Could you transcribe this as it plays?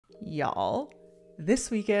Y'all, this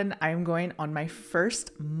weekend I'm going on my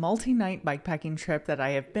first multi-night bikepacking trip that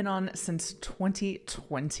I have been on since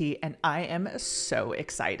 2020, and I am so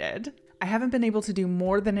excited. I haven't been able to do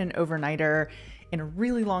more than an overnighter in a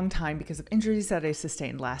really long time because of injuries that I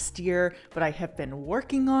sustained last year, but I have been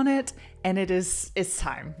working on it, and it's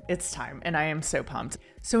time, and I am so pumped.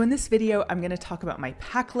 So in this video, I'm gonna talk about my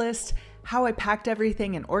pack list, how I packed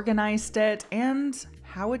everything and organized it, and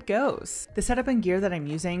how it goes. The setup and gear that I'm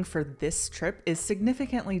using for this trip is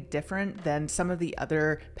significantly different than some of the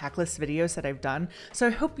other pack list videos that I've done, so I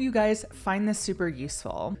hope you guys find this super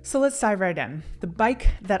useful. So let's dive right in. The bike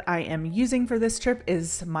that I am using for this trip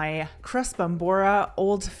is my Crust Bambora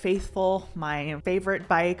Old Faithful, my favorite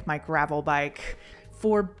bike, my gravel bike.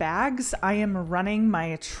 For bags, I am running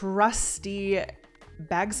my trusty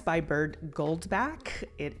Bags by Bird Goldback.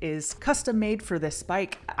 It is custom made for this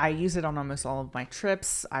bike. I use it on almost all of my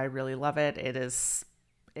trips. I really love it. It's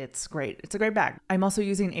great. It's a great bag. I'm also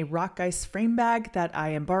using a Rockgeist frame bag that I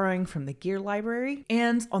am borrowing from the gear library.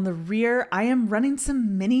 And on the rear, I am running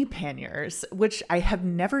some mini panniers, which I have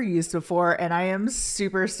never used before, and I am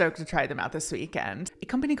super stoked to try them out this weekend. A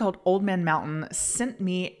company called Old Man Mountain sent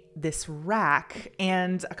me this rack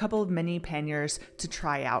and a couple of mini panniers to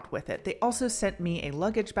try out with it. They also sent me a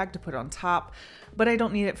luggage bag to put on top, but I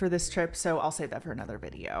don't need it for this trip, so I'll save that for another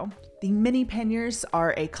video. The mini panniers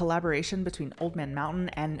are a collaboration between Old Man Mountain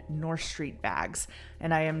and North Street bags,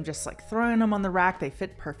 and I am just like throwing them on the rack. They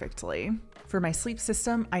fit perfectly. For my sleep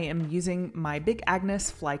system, I am using my Big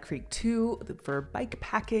Agnes Fly Creek 2 for bike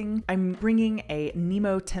packing. I'm bringing a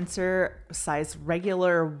Nemo Tensor size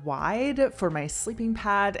regular wide for my sleeping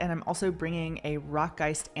pad, and I'm also bringing a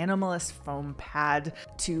Rockgeist Animalist foam pad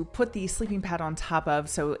to put the sleeping pad on top of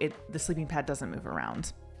so the sleeping pad doesn't move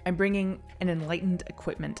around. I'm bringing an Enlightened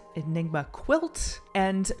Equipment Enigma quilt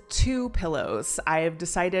and 2 pillows. I have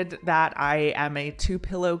decided that I am a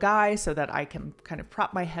 2-pillow guy so that I can kind of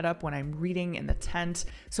prop my head up when I'm reading in the tent.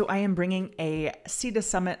 So I am bringing a Sea to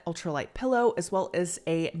Summit ultralight pillow as well as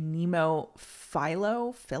a Nemo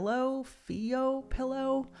Fio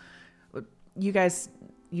pillow. You guys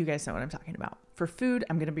know what I'm talking about. For food,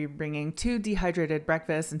 I'm going to be bringing 2 dehydrated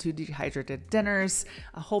breakfasts and 2 dehydrated dinners,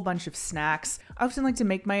 a whole bunch of snacks. I often like to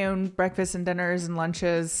make my own breakfasts and dinners and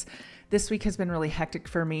lunches. This week has been really hectic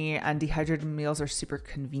for me, and dehydrated meals are super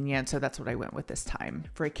convenient, so that's what I went with this time.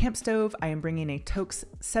 For a camp stove, I am bringing a Toaks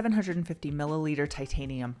 750 milliliter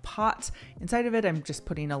titanium pot. Inside of it, I'm just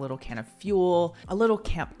putting a little can of fuel, a little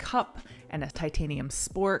camp cup, and a titanium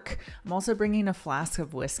spork. I'm also bringing a flask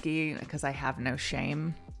of whiskey because I have no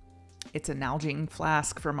shame. It's a Nalgene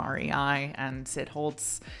flask from REI, and it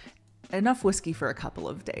holds enough whiskey for a couple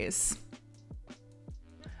of days.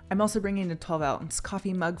 I'm also bringing a 12-ounce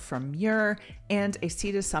coffee mug from Muir and a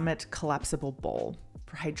Sea to Summit collapsible bowl.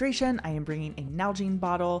 For hydration, I am bringing a Nalgene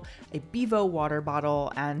bottle, a Bevo water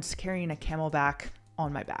bottle, and carrying a Camelback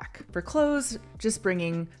on my back. For clothes, just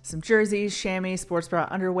bringing some jerseys, chamois, sports bra,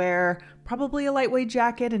 underwear, probably a lightweight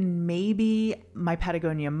jacket, and maybe my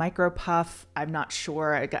Patagonia micro puff. I'm not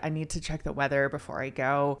sure. I need to check the weather before I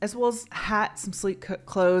go, as well as hat, some sleep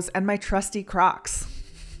clothes, and my trusty Crocs.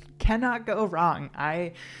 Cannot go wrong.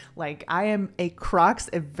 I am a Crocs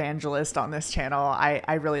evangelist on this channel.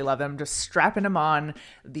 I really love them. Just strapping them on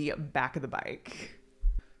the back of the bike.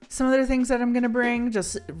 Some other things that I'm going to bring,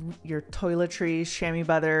 just your toiletries, chamois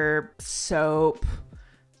butter, soap,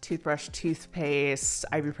 toothbrush, toothpaste,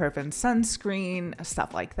 ibuprofen, sunscreen,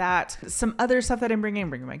 stuff like that. Some other stuff that I'm bringing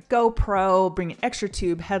my GoPro, bring an extra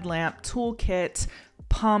tube, headlamp, toolkit,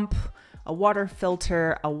 pump, a water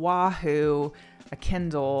filter, a Wahoo, a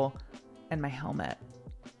Kindle, and my helmet,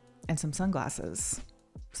 and some sunglasses.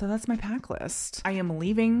 So that's my pack list. I am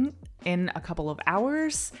leaving in a couple of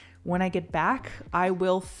hours. When I get back, I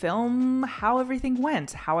will film how everything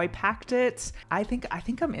went, how I packed it. I think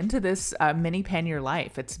I'm into this mini pannier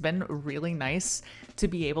life. It's been really nice to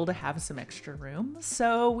be able to have some extra room,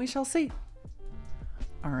 so we shall see.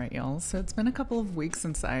 All right, y'all, so it's been a couple of weeks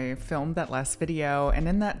since I filmed that last video, and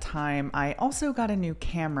in that time, I also got a new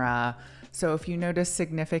camera. So if you notice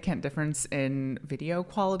significant difference in video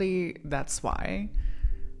quality, that's why.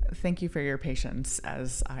 Thank you for your patience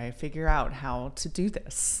as I figure out how to do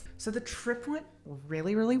this. So the trip went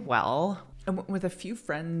really, really well. I went with a few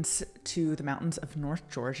friends to the mountains of North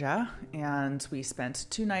Georgia, and we spent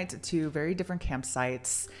 2 nights at 2 very different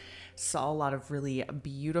campsites. Saw a lot of really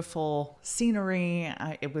beautiful scenery.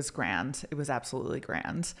 It was grand. It was absolutely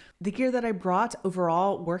grand. The gear that I brought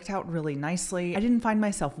overall worked out really nicely. I didn't find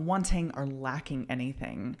myself wanting or lacking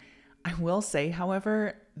anything. I will say,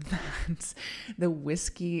 however, that the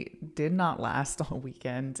whiskey did not last all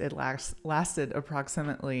weekend. It lasted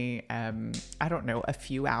approximately, I don't know, a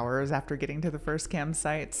few hours after getting to the first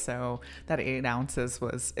campsite. So that 8 ounces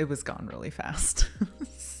was gone really fast.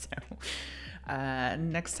 So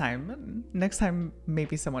next time,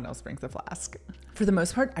 maybe someone else brings a flask. For the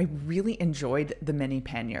most part, I really enjoyed the mini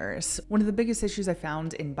panniers. One of the biggest issues I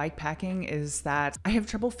found in bike packing is that I have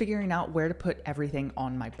trouble figuring out where to put everything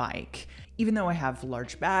on my bike. Even though I have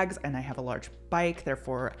large bags and I have a large bike,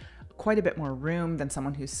 therefore quite a bit more room than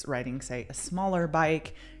someone who's riding, say, a smaller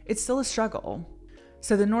bike, it's still a struggle.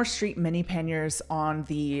 So the North Street mini panniers on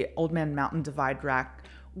the Old Man Mountain Divide rack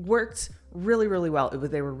worked really, really well.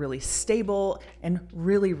 They were really stable and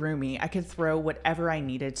really roomy. I could throw whatever I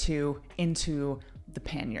needed to into the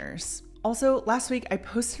panniers. Also, last week I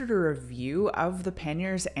posted a review of the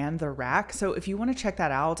panniers and the rack, so if you want to check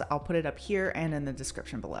that out, I'll put it up here and in the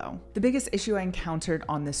description below. The biggest issue I encountered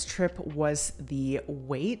on this trip was the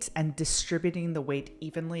weight and distributing the weight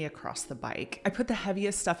evenly across the bike. I put the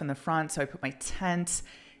heaviest stuff in the front, so I put my tent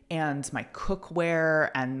and my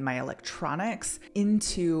cookware and my electronics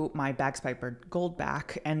into my Bags by Bird Gold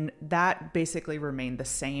back, and that basically remained the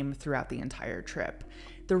same throughout the entire trip.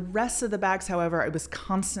 The rest of the bags, however, I was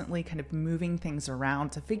constantly kind of moving things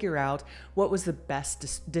around to figure out what was the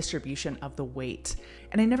best distribution of the weight.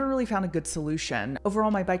 And I never really found a good solution.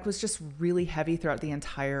 Overall, my bike was just really heavy throughout the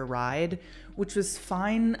entire ride, which was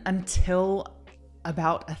fine until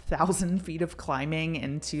about 1,000 feet of climbing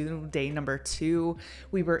into day number 2.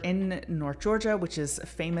 We were in North Georgia, which is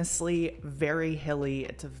famously very hilly.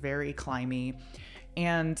 It's very climby.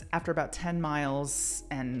 And after about 10 miles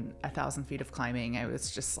and 1,000 feet of climbing, I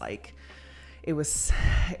was just like, it was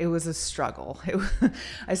a struggle.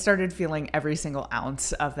 I started feeling every single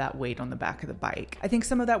ounce of that weight on the back of the bike. I think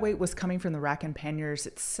some of that weight was coming from the rack and panniers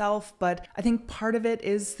itself, but I think part of it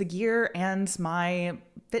is the gear and my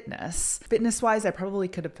fitness. Fitness-wise, I probably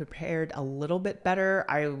could have prepared a little bit better.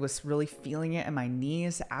 I was really feeling it in my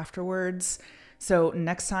knees afterwards. So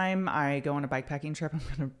next time I go on a bikepacking trip, I'm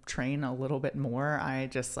going to train a little bit more. I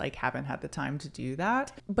just haven't had the time to do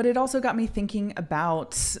that. But it also got me thinking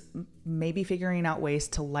about maybe figuring out ways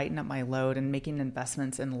to lighten up my load and making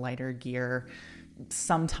investments in lighter gear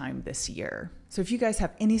sometime this year. So if you guys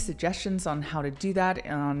have any suggestions on how to do that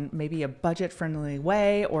on maybe a budget-friendly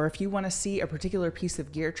way, or if you want to see a particular piece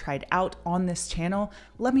of gear tried out on this channel,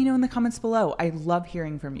 let me know in the comments below. I love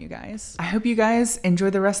hearing from you guys. I hope you guys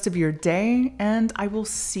enjoy the rest of your day, and I will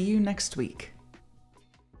see you next week.